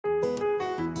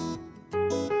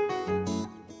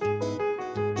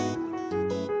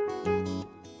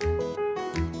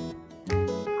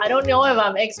I don't know if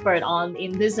I'm expert on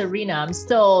in this arena. I'm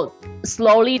still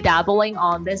slowly dabbling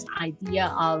on this idea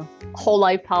of whole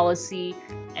life policy,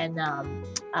 and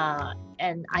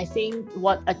I think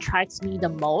what attracts me the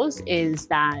most is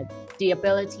that the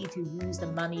ability to use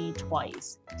the money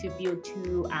twice to build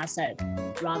two assets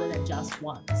rather than just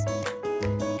once.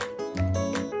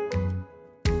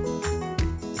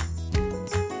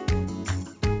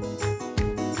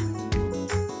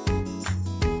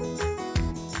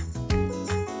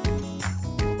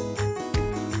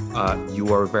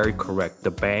 You are very correct.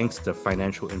 The banks, the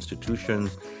financial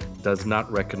institutions, does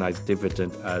not recognize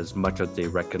dividend as much as they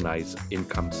recognize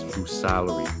incomes through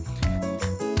salary.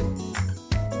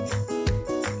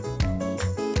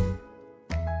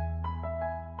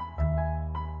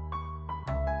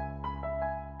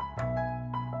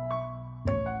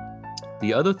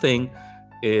 The other thing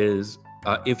is,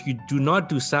 if you do not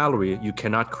do salary, you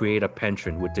cannot create a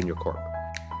pension within your corp.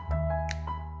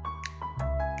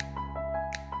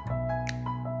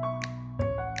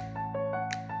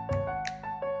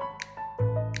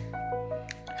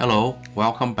 Hello,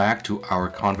 welcome back to our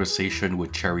conversation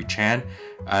with Cherry Chan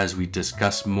as we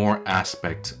discuss more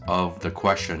aspects of the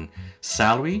question,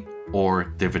 salary or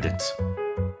dividends.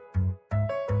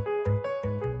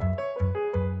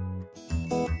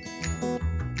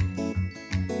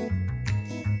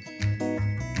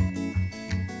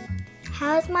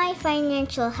 How's my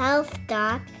financial health,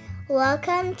 Doc?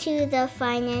 Welcome to the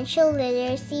Financial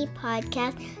Literacy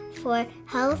Podcast for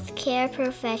healthcare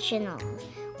professionals,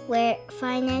 where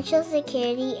financial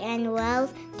security and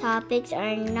wealth topics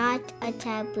are not a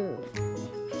taboo.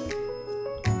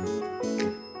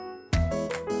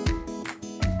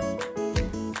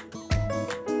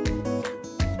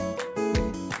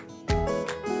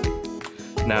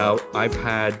 Now,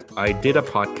 I did a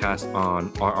podcast on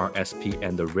RRSP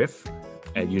and the RIF,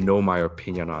 and you know my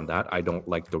opinion on that. I don't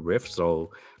like the RIF,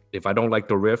 so if I don't like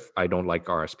the RIF, I don't like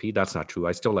RSP. That's not true.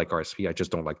 I still like RSP. I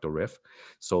just don't like the RIF.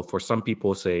 So for some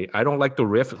people say, I don't like the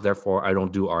RIF, therefore I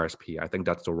don't do RSP. I think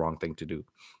that's the wrong thing to do.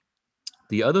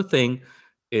 The other thing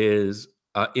is,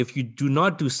 if you do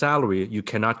not do salary, you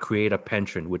cannot create a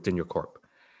pension within your corp.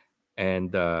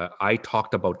 And I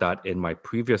talked about that in my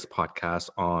previous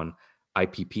podcast on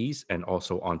IPPs and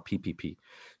also on PPP.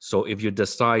 So if you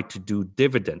decide to do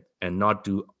dividend and not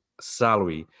do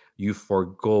salary, you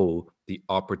forego the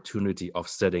opportunity of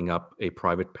setting up a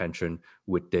private pension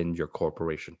within your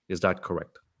corporation. Is that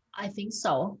correct? I think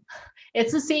so.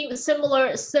 It's the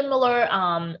similar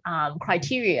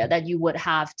criteria that you would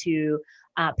have to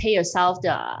pay yourself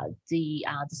the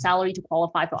salary to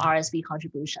qualify for RSP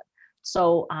contribution.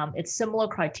 So it's similar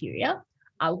criteria.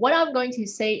 What I'm going to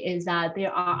say is that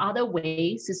there are other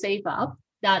ways to save up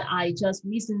that I just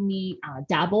recently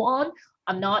dabble on.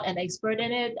 I'm not an expert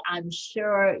in it. I'm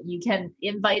sure you can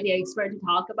invite the expert to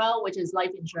talk about, which is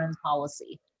life insurance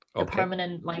policy, the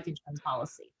permanent life insurance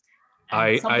policy.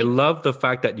 I love the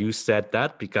fact that you said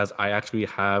that, because I actually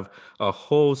have a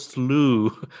whole slew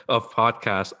of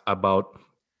podcasts about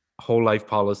whole life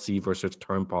policy versus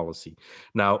term policy.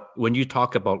 Now, when you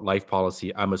talk about life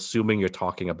policy, I'm assuming you're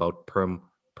talking about perm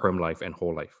life and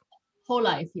whole life. Whole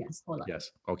life, yes. Whole life.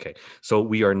 Yes. Okay. So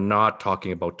we are not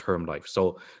talking about term life.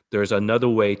 So there's another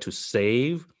way to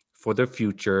save for the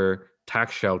future,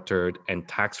 tax sheltered and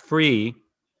tax free,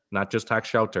 not just tax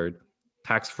sheltered,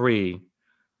 tax free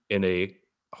in a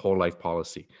whole life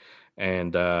policy.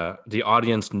 And the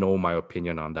audience know my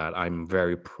opinion on that. I'm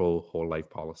very pro whole life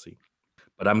policy.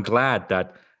 But I'm glad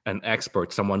that an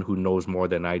expert, someone who knows more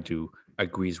than I do,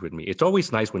 agrees with me. It's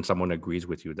always nice when someone agrees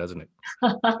with you, doesn't it?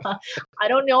 I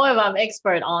don't know if I'm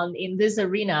expert on in this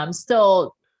arena. I'm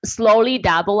still slowly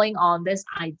dabbling on this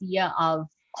idea of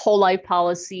whole life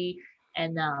policy,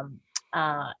 and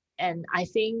I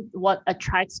think what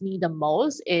attracts me the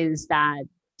most is that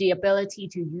the ability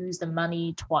to use the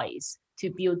money twice to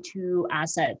build two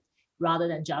assets rather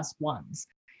than just once.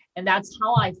 And that's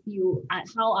how I feel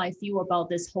about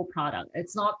this whole product.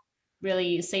 It's not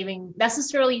really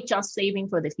necessarily just saving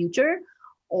for the future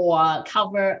or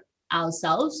cover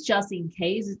ourselves just in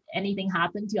case anything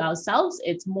happened to ourselves.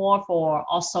 It's more for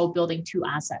also building two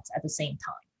assets at the same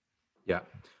time. Yeah.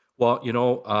 Well,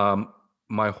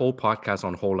 my whole podcast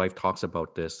on whole life talks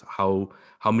about this, how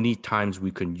many times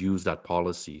we can use that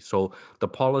policy. So the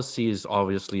policy is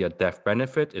obviously a death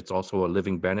benefit. It's also a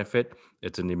living benefit.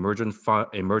 It's an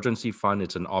emergency fund.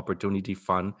 It's an opportunity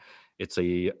fund. It's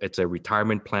a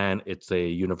retirement plan. It's a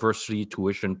university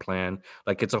tuition plan.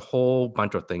 Like, it's a whole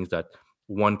bunch of things that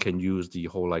one can use the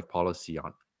whole life policy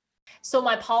on. So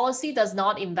my policy does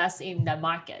not invest in the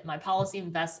market. My policy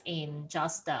invests in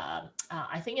just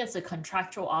I think it's a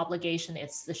contractual obligation.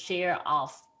 It's the share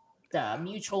of the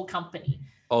mutual company.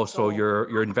 Oh, so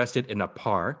you're invested in a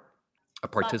par, a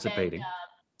participating.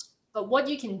 But what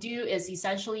you can do is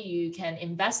essentially you can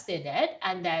invest in it,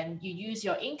 and then you use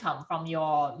your income from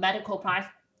your medical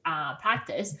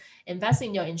practice, invest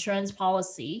in your insurance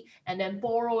policy, and then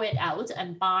borrow it out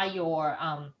and buy your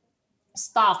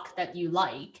stock that you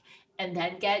like, and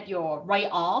then get your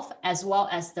write-off as well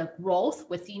as the growth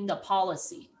within the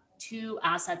policy, two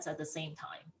assets at the same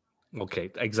time.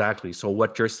 Okay, exactly. So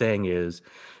what you're saying is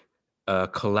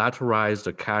collateralize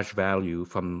the cash value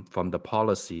from the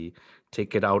policy,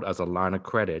 take it out as a line of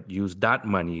credit, use that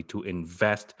money to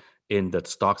invest in the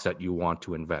stocks that you want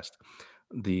to invest.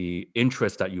 The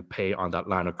interest that you pay on that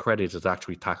line of credit is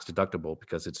actually tax deductible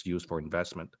because it's used for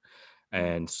investment.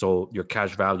 And so your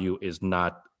cash value is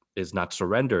not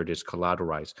surrendered, it's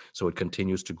collateralized, so it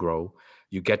continues to grow.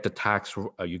 You get the tax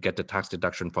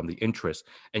deduction from the interest,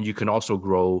 and you can also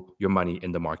grow your money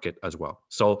in the market as well.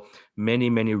 So many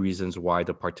reasons why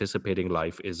the participating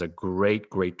life is a great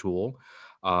tool.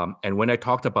 And when I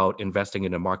talked about investing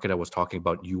in the market, I was talking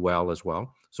about UL as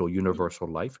well, so universal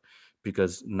life,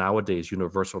 because nowadays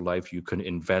universal life, you can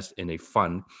invest in a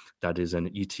fund that is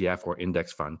an ETF or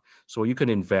index fund. So you can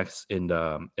invest in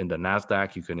the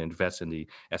NASDAQ, you can invest in the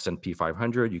S&P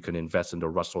 500, you can invest in the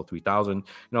Russell 3000,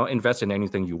 invest in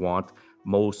anything you want.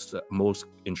 Most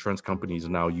insurance companies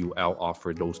now UL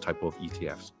offer those type of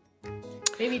ETFs.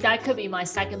 Maybe that could be my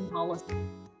second policy.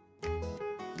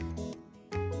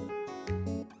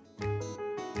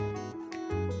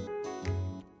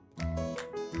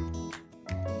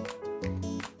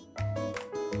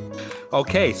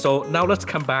 Okay, so now let's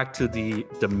come back to the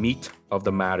meat of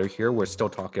the matter here. We're still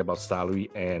talking about salary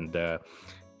and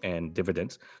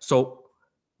dividends. So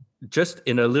just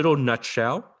in a little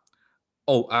nutshell,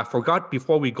 I forgot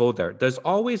before we go there, there's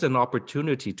always an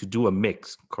opportunity to do a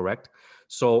mix, correct?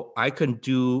 So I can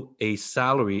do a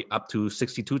salary up to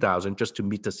 62,000 just to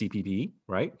meet the CPP,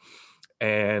 right?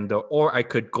 And or I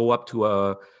could go up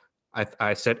to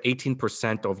I said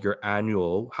 18% of your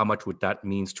annual. How much would that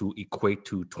means to equate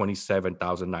to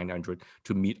 27,900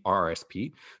 to meet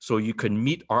RRSP? So you can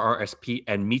meet RRSP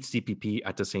and meet CPP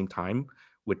at the same time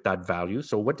with that value.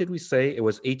 So what did we say? It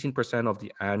was 18% of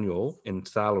the annual in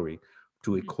salary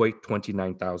to equate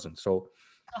 29,000. So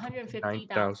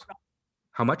 150,000.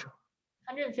 How much?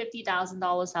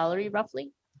 $150,000 salary,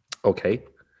 roughly. Okay.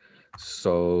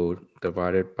 So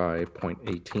divided by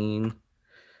 0.18.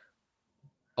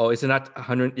 Oh, isn't that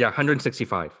 100? Yeah,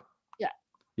 165.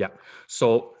 Yeah.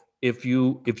 So if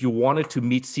you wanted to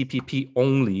meet CPP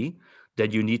only,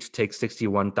 then you need to take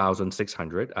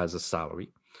 61,600 as a salary.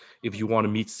 If you want to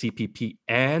meet CPP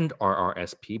and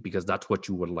RRSP, because that's what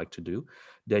you would like to do,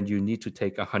 then you need to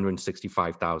take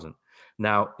 165,000.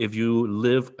 Now, if you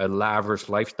live a lavish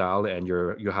lifestyle and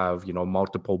you have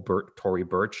multiple Tory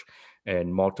Burch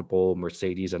and multiple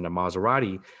Mercedes and a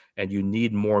Maserati, and you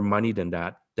need more money than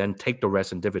that, then take the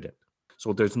rest in dividend.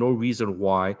 So there's no reason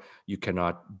why you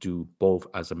cannot do both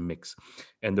as a mix.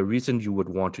 And the reason you would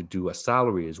want to do a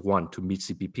salary is 1, to meet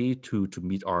CPP, 2, to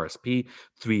meet RSP,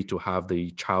 3, to have the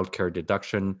childcare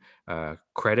deduction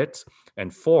credits,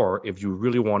 and 4, if you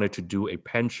really wanted to do a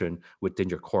pension within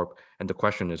your corp. And the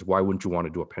question is, why wouldn't you want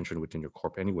to do a pension within your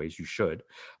corp? Anyways, you should.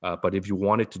 But if you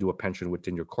wanted to do a pension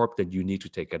within your corp, then you need to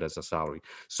take it as a salary.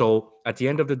 So at the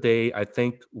end of the day, I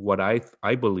think what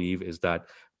I believe is that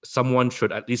someone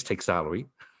should at least take salary,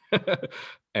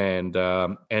 and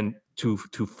to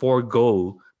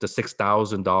forego the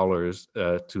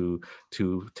 $6,000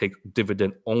 to take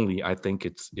dividend only. I think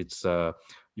it's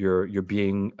you're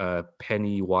being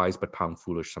penny wise but pound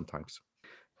foolish sometimes.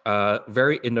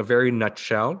 In a very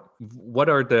nutshell, what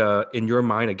are in your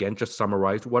mind, again, just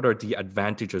summarize, what are the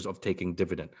advantages of taking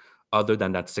dividend other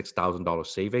than that $6,000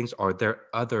 savings? Are there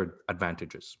other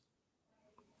advantages?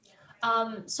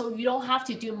 So you don't have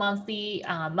to do monthly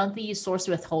source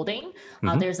withholding.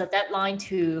 There's a deadline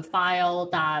to file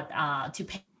that to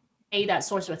pay that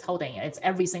source withholding. It's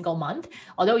every single month.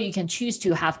 Although you can choose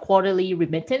to have quarterly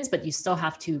remittance, but you still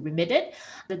have to remit it.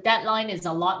 The deadline is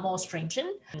a lot more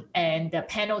stringent, and the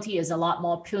penalty is a lot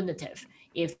more punitive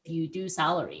if you do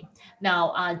salary.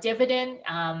 Now, dividend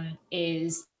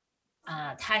is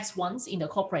taxed once in the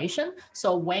corporation.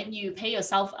 So when you pay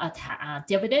yourself a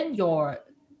dividend, your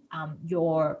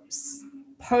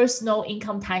personal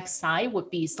income tax side would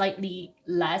be slightly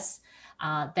less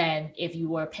than if you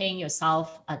were paying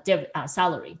yourself a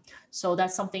salary. So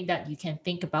that's something that you can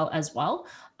think about as well.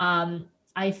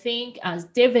 I think as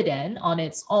dividend on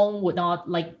its own would not,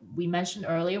 like we mentioned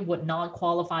earlier, would not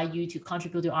qualify you to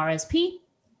contribute to RSP.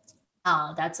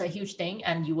 That's a huge thing,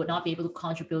 and you would not be able to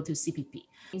contribute to CPP.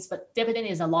 But dividend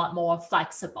is a lot more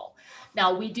flexible.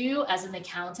 Now, we do, as an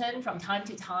accountant, from time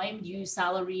to time, use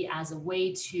salary as a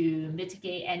way to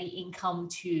mitigate any income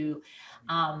to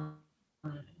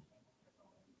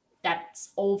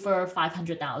that's over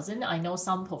 500,000. I know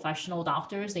some professional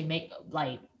doctors, they make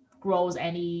like grows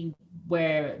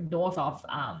anywhere north of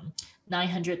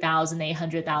 900,000,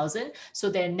 800,000. So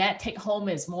their net take home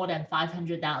is more than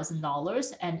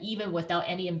 $500,000. And even without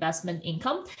any investment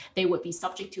income, they would be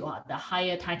subject to the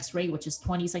higher tax rate, which is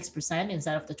 26%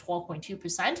 instead of the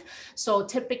 12.2%. So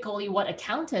typically what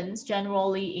accountants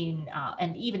generally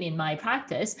and even in my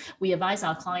practice, we advise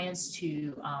our clients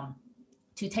to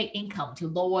take income, to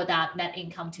lower that net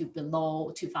income to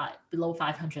below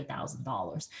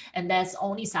 $500,000, and that's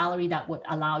only salary that would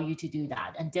allow you to do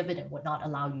that, and dividend would not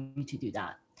allow you to do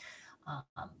that.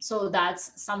 So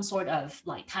that's some sort of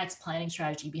like tax planning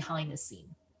strategy behind the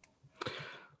scene.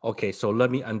 Okay, so let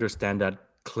me understand that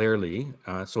clearly.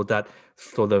 So that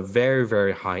for the very,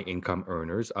 very high income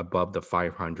earners above the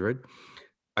 500,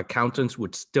 accountants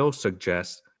would still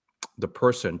suggest the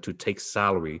person to take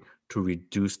salary to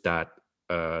reduce that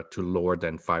to lower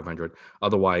than 500.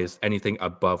 Otherwise, anything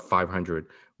above 500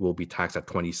 will be taxed at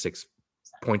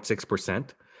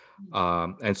 26.6%.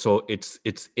 And so it's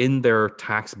in their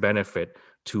tax benefit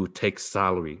to take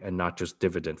salary and not just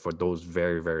dividend for those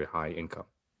very, very high income.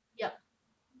 Yep.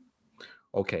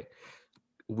 Okay.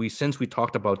 Since we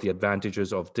talked about the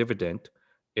advantages of dividend,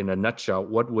 in a nutshell,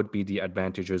 what would be the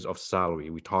advantages of salary?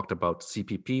 We talked about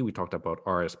CPP, we talked about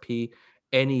RSP,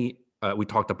 we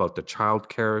talked about the child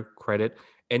care credit.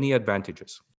 Any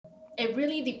advantages? It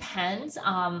really depends.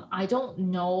 I don't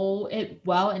know it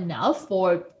well enough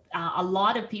for a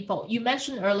lot of people. You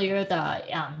mentioned earlier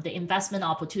the investment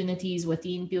opportunities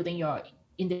within building your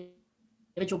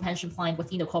individual pension plan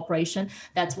within the corporation.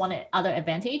 That's one other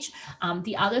advantage.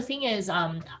 The other thing is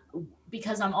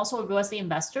because I'm also a real estate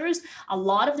investors, a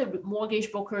lot of the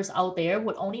mortgage brokers out there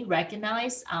would only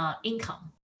recognize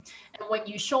income. And when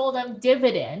you show them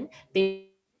dividend, they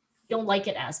don't like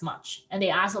it as much and they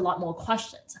ask a lot more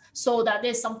questions. So that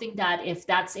is something that if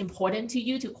that's important to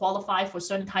you to qualify for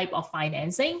certain type of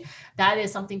financing, that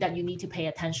is something that you need to pay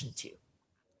attention to.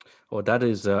 Well, that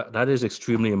is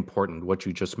extremely important what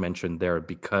you just mentioned there,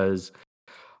 because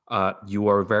you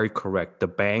are very correct. The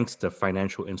banks, the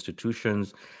financial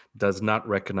institutions, does not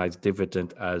recognize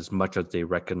dividend as much as they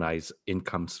recognize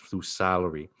incomes through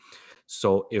salary.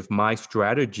 So if my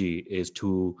strategy is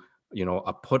to,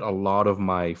 put a lot of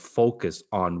my focus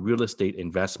on real estate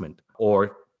investment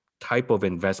or type of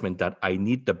investment that I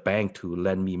need the bank to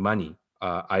lend me money,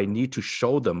 I need to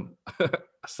show them a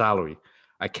salary.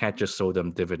 I can't just show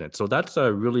them dividend. So that's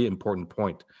a really important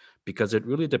point, because it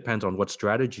really depends on what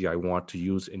strategy I want to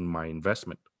use in my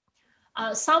investment.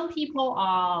 Some people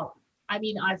are,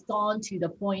 I've gone to the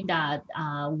point that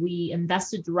we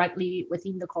invested directly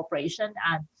within the corporation,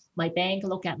 and my bank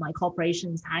look at my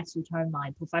corporation's tax return,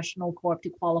 my professional corp to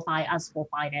qualify as for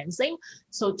financing.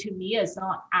 So to me, it's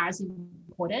not as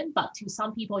important, but to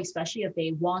some people, especially if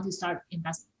they want to start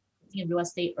investing in real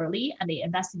estate early and they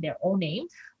invest in their own name,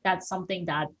 that's something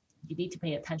that you need to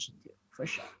pay attention to for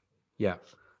sure. Yeah.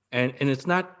 And it's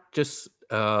not just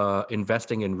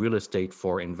investing in real estate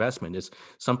for investment. It's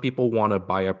some people want to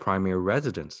buy a primary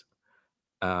residence.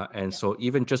 So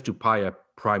even just to buy a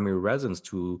primary residence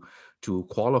to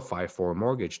qualify for a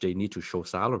mortgage, they need to show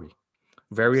salary.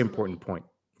 Very important point.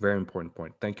 Very important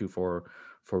point. Thank you for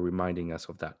reminding us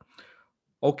of that.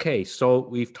 Okay, so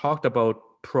we've talked about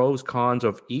pros, cons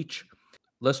of each.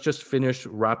 Let's just finish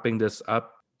wrapping this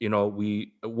up.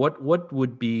 What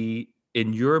would be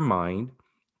in your mind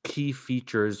key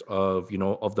features of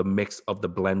the mix of the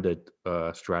blended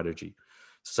strategy,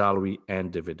 salary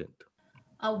and dividend?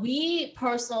 We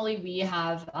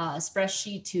have a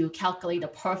spreadsheet to calculate the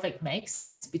perfect mix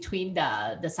between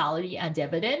the salary and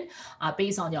dividend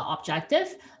based on your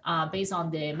objective, based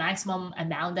on the maximum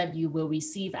amount that you will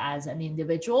receive as an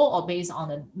individual, or based on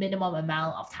the minimum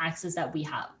amount of taxes that we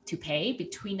have to pay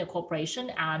between the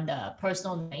corporation and the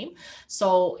personal name.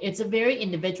 So it's a very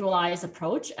individualized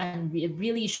approach, and it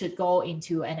really should go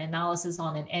into an analysis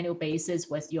on an annual basis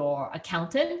with your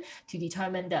accountant to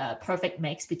determine the perfect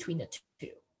mix between the two.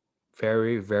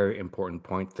 Very, very important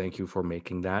point. Thank you for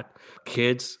making that.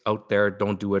 Kids out there,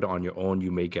 don't do it on your own.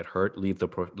 You may get hurt. Leave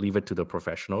it to the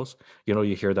professionals. You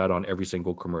hear that on every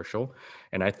single commercial.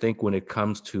 And I think when it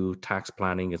comes to tax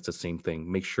planning, it's the same thing.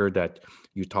 Make sure that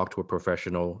you talk to a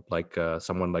professional like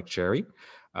someone like Cherry,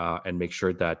 and make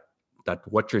sure that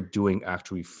what you're doing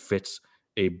actually fits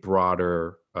a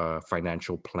broader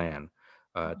financial plan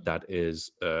that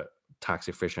is tax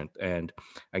efficient. And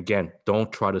again,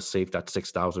 don't try to save that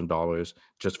 $6,000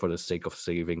 just for the sake of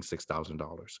saving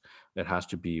 $6,000. It has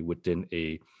to be within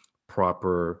a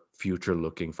proper future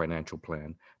looking financial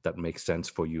plan that makes sense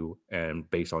for you and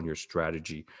based on your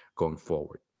strategy going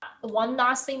forward. One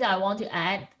last thing that I want to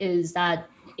add is that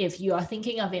if you are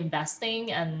thinking of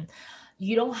investing, and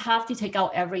you don't have to take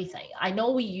out everything. I know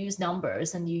we use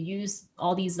numbers and you use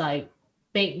all these like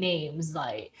big names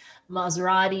like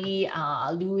Maserati,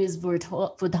 Louis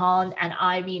Vuitton, and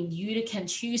I mean, you can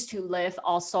choose to live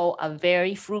also a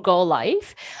very frugal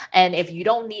life. And if you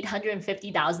don't need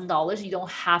 $150,000, you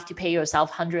don't have to pay yourself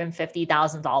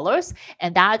 $150,000,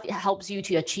 and that helps you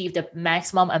to achieve the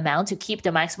maximum amount, to keep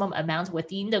the maximum amount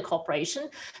within the corporation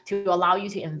to allow you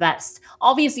to invest.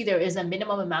 Obviously, there is a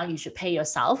minimum amount you should pay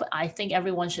yourself. I think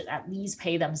everyone should at least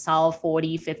pay themselves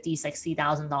 $40,000, $50,000,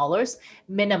 $60,000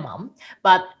 minimum.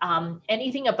 But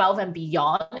anything above and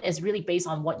beyond is really based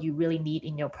on what you really need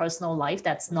in your personal life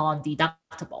that's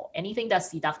non-deductible. Anything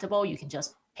that's deductible, you can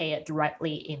just pay it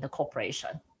directly in the corporation.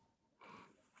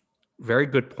 Very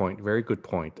good point. Very good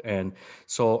point. And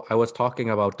so I was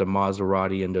talking about the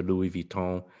Maserati and the Louis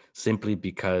Vuitton simply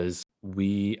because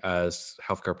we as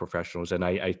healthcare professionals, and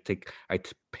I think I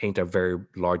paint a very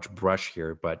large brush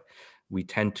here, but we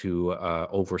tend to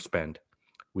overspend.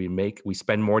 We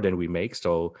spend more than we make.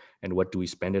 So, and what do we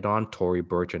spend it on? Tory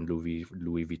Burch and Louis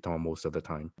Vuitton most of the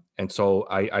time. And so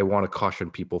I want to caution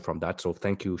people from that. So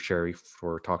thank you, Sherry,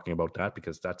 for talking about that,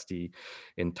 because that's the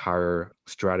entire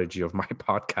strategy of my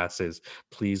podcast is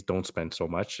please don't spend so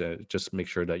much. Just make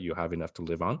sure that you have enough to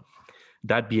live on.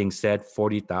 That being said,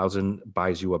 $40,000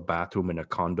 buys you a bathroom in a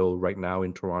condo right now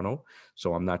in Toronto.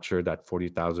 So I'm not sure that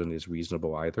 $40,000 is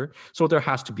reasonable either. So there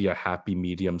has to be a happy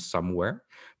medium somewhere.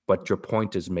 But your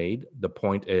point is made. The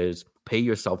point is pay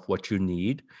yourself what you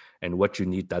need, and what you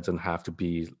need doesn't have to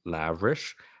be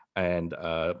lavish, and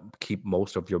keep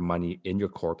most of your money in your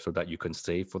corp so that you can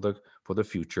save for the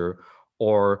future,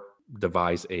 or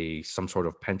devise some sort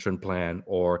of pension plan,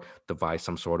 or devise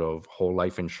some sort of whole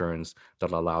life insurance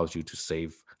that allows you to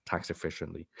save tax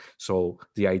efficiently. So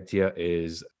the idea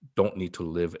is don't need to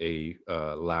live a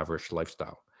lavish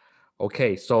lifestyle.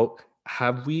 Okay, so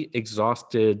have we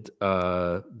exhausted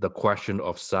the question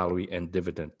of salary and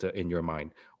dividend in your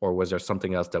mind, or was there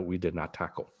something else that we did not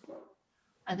tackle?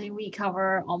 I think we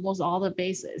cover almost all the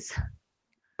bases.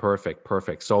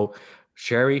 Perfect. So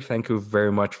Sherry, thank you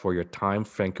very much for your time.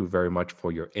 Thank you very much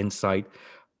for your insight.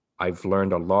 I've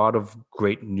learned a lot of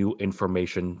great new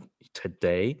information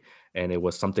today, and it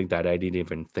was something that I didn't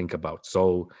even think about.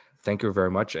 So thank you very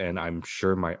much, and I'm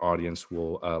sure my audience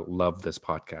will love this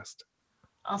podcast.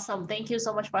 Awesome. Thank you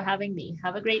so much for having me.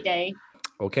 Have a great day.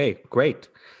 Okay, great.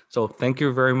 So thank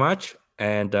you very much.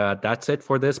 And that's it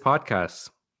for this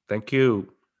podcast. Thank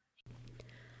you.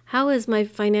 How is My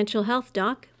Financial Health,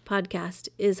 Doc? Podcast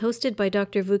is hosted by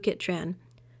Dr. Vukit Tran.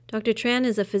 Dr. Tran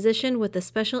is a physician with a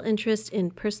special interest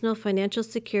in personal financial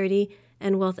security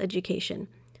and wealth education.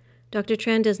 Dr.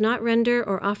 Tran does not render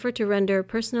or offer to render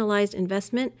personalized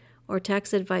investment or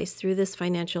tax advice through this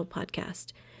financial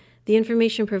podcast. The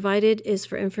information provided is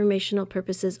for informational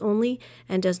purposes only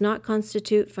and does not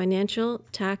constitute financial,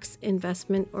 tax,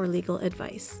 investment, or legal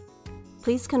advice.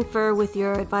 Please confer with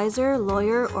your advisor,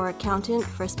 lawyer, or accountant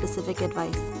for specific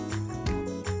advice.